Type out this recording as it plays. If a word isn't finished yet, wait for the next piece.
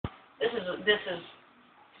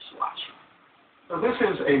just watch. So this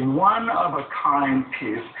is a one-of-a-kind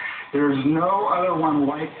piece. There's no other one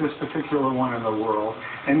like this particular one in the world.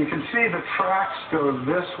 And you can see the tracks go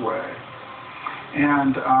this way.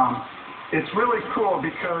 And it's really cool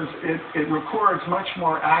because it records much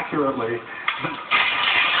more accurately.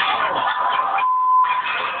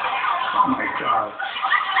 Oh my God.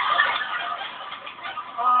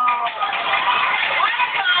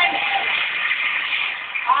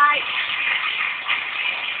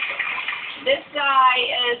 This guy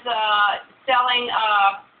is selling,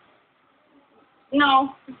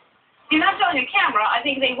 no, he's not selling a camera. I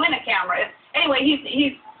think they win a camera. Anyway,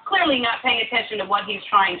 he's clearly not paying attention to what he's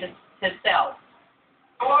trying to sell.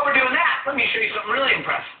 While we're doing that, let me show you something really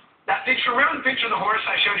impressive. That picture, remember the picture of the horse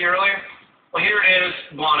I showed you earlier? Well, here it is,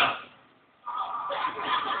 blown up.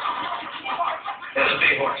 This is a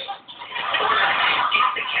big horse. Get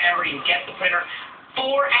the camera, you get the printer.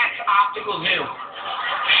 4x optical zoom.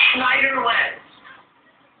 Schneider lens.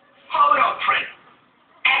 Photo print.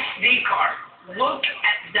 SD card. Look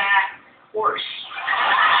at that horse.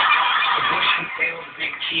 The bushy tail, the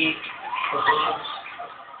big teeth, the hooves.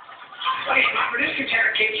 Okay, my producer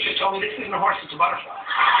Tara Cates just told me this isn't a horse, it's a butterfly.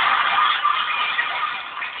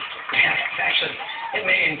 Yeah, actually, it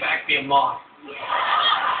may in fact be a moth.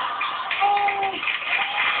 Oh,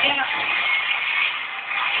 yeah.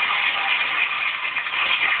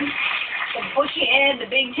 The bushy head, the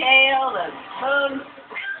big tail, the hooves.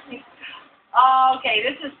 Okay,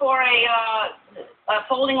 this is for a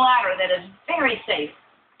folding ladder that is very safe.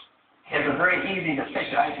 It's a very easy to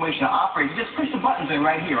fix isolation to operate. You just push the buttons in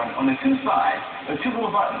right here on the two sides, the two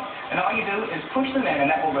little buttons. And all you do is push them in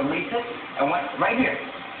and that will release it. And right here,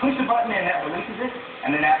 push the button in, that releases it.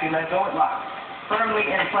 And then after you let go, it locks firmly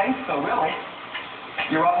in place. So really,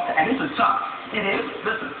 you're all set. And this is tough. It is.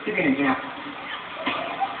 Listen, give me an example.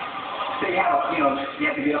 So you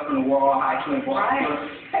have to get up on the wall, high 24. Right.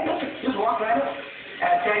 Hey, listen, just walk right up. And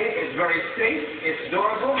I tell you, it's very safe, it's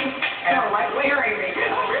durable, and it's like wearing me.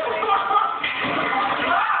 Really?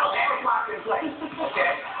 Wow, that's locked in place.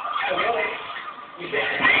 Okay. So really, you did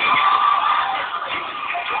it.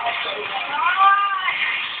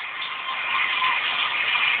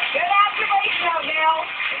 Good observation, Gail.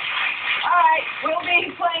 All right, we'll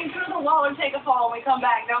be playing Through the Wall and Take a Fall when we come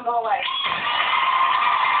back. Don't go away.